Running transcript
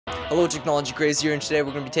Hello, Technologycrazy here, and today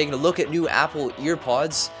we're going to be taking a look at new Apple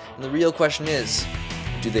EarPods, and the real question is,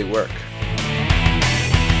 do they work?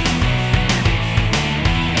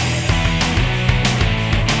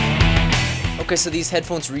 Okay, so these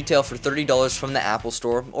headphones retail for $30 from the Apple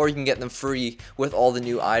Store, or you can get them free with all the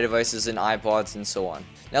new iDevices and iPods and so on.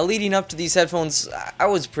 Now, leading up to these headphones, I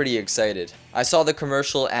was pretty excited. I saw the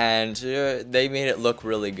commercial and they made it look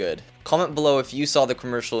really good. Comment below if you saw the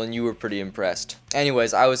commercial and you were pretty impressed.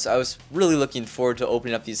 Anyways, I was really looking forward to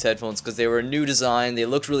opening up these headphones because they were a new design, they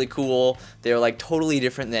looked really cool, they were like totally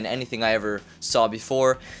different than anything I ever saw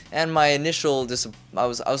before, and my initial I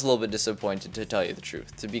was a little bit disappointed, to tell you the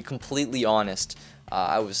truth. To be completely honest,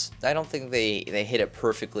 I don't think they hit it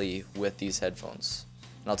perfectly with these headphones,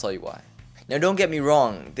 and I'll tell you why. Now, don't get me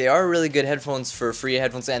wrong, they are really good headphones for free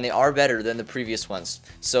headphones, and they are better than the previous ones,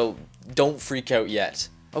 so don't freak out yet.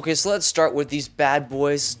 Okay, so let's start with these bad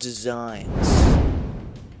boys' designs.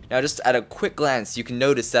 Now, just at a quick glance, you can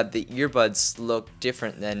notice that the earbuds look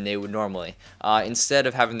different than they would normally. Instead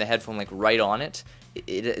of having the headphone like right on it,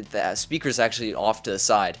 the speaker's actually off to the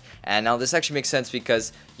side. And now this actually makes sense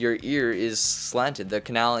because your ear is slanted, the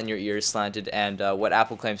canal in your ear is slanted, and what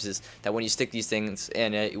Apple claims is that when you stick these things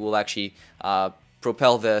in, it will actually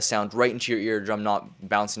propel the sound right into your eardrum, not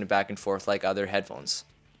bouncing it back and forth like other headphones.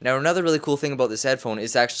 Now, another really cool thing about this headphone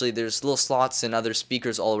is actually there's little slots and other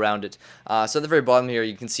speakers all around it. So at the very bottom here,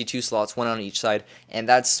 you can see two slots, one on each side, and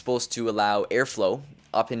that's supposed to allow airflow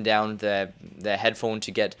up and down the headphone to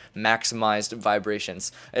get maximized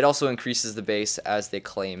vibrations. It also increases the bass, as they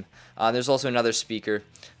claim. There's also another speaker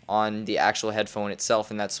on the actual headphone itself,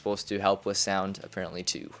 and that's supposed to help with sound apparently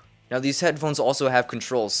too. Now, these headphones also have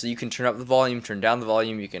controls, so you can turn up the volume, turn down the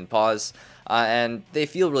volume, you can pause, and they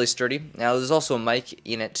feel really sturdy. Now, there's also a mic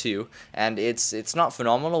in it too, and it's not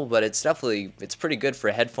phenomenal, but it's pretty good for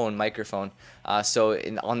a headphone microphone.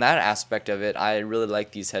 On that aspect of it, I really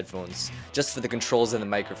like these headphones, just for the controls and the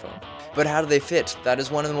microphone. But how do they fit? That is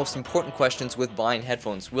one of the most important questions with buying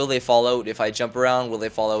headphones. Will they fall out if I jump around? Will they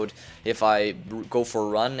fall out if I go for a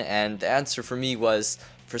run? And the answer for me was,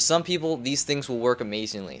 for some people, these things will work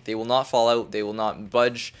amazingly. They will not fall out, they will not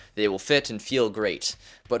budge, they will fit and feel great.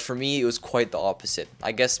 But for me, it was quite the opposite.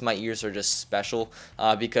 I guess my ears are just special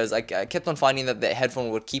because I kept on finding that the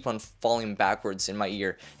headphone would keep on falling backwards in my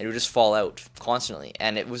ear. It would just fall out constantly,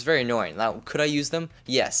 and it was very annoying. Now, could I use them?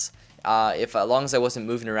 Yes. As long as I wasn't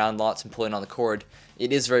moving around lots and pulling on the cord,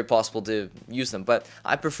 it is very possible to use them. But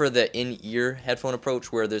I prefer the in-ear headphone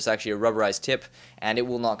approach, where there's actually a rubberized tip and it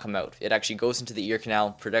will not come out. It actually goes into the ear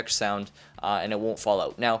canal, projects sound, and it won't fall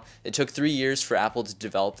out. Now, it took 3 years for Apple to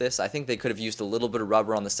develop this. I think they could have used a little bit of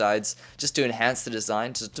rubber on the sides just to enhance the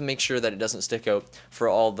design, just to make sure that it doesn't stick out for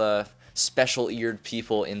all the special-eared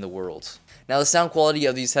people in the world. Now, the sound quality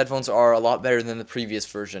of these headphones are a lot better than the previous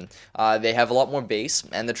version. They have a lot more bass,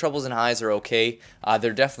 and the trebles and highs are okay.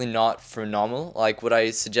 They're definitely not phenomenal. Like, would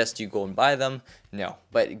I suggest you go and buy them? No.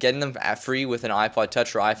 But getting them free with an iPod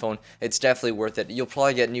Touch or iPhone, it's definitely worth it. You'll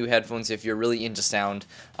probably get new headphones if you're really into sound,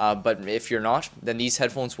 but if you're not, then these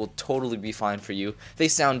headphones will totally be fine for you. They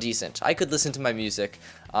sound decent. I could listen to my music,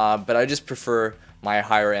 but I just prefer my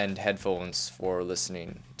higher-end headphones for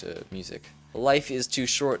listening to music. Life is too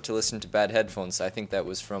short to listen to bad headphones. I think that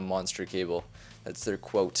was from Monster Cable. That's their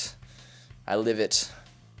quote. I live it.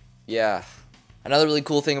 Yeah. Another really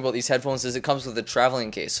cool thing about these headphones is it comes with a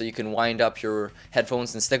traveling case, so you can wind up your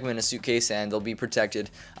headphones and stick them in a suitcase and they'll be protected,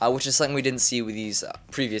 which is something we didn't see with these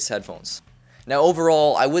previous headphones. Now,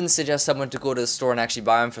 overall, I wouldn't suggest someone to go to the store and actually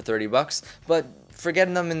buy them for 30 bucks, but for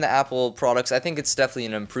getting them in the Apple products, I think it's definitely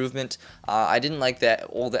an improvement. I didn't like the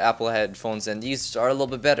old Apple headphones, and these are a little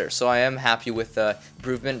bit better, so I am happy with the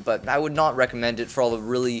improvement, but I would not recommend it for all the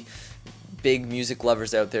really big music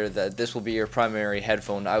lovers out there that this will be your primary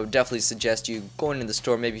headphone. I would definitely suggest you going into the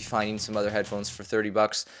store, maybe finding some other headphones for 30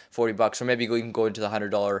 bucks, 40 bucks, or maybe you can go into the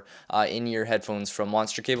 $100 in-ear headphones from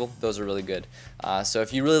Monster Cable. Those are really good. So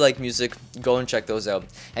if you really like music, go and check those out.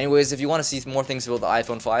 Anyways, if you want to see more things about the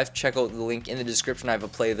iPhone 5, check out the link in the description. I have a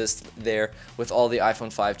playlist there with all the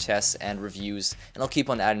iPhone 5 tests and reviews, and I'll keep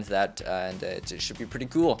on adding to that, and it should be pretty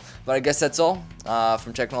cool. But I guess that's all.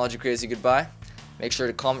 From Technologycrazy, goodbye. Make sure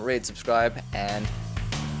to comment, rate, subscribe, and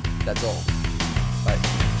that's all.